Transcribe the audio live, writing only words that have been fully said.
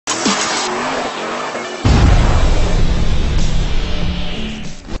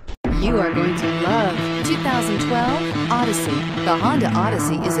You are going to love 2012 Odyssey. The Honda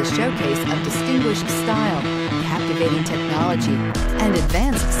Odyssey is a showcase of distinguished style, captivating technology, and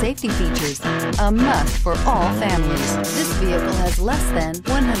advanced safety features. A must for all families. This vehicle has less than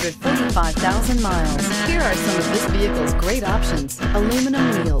 145,000 miles. Here are some of this vehicle's great options: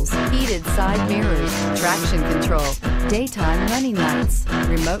 aluminum wheels, heated side mirrors, traction control, daytime running lights,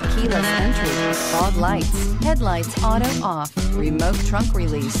 remote keyless entry, fog lights, headlights auto off, remote trunk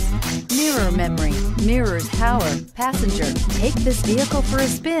release, mirror memory, mirrors power, passenger. Take this vehicle for a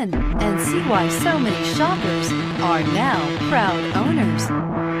spin and see why so many shoppers are now proud owners.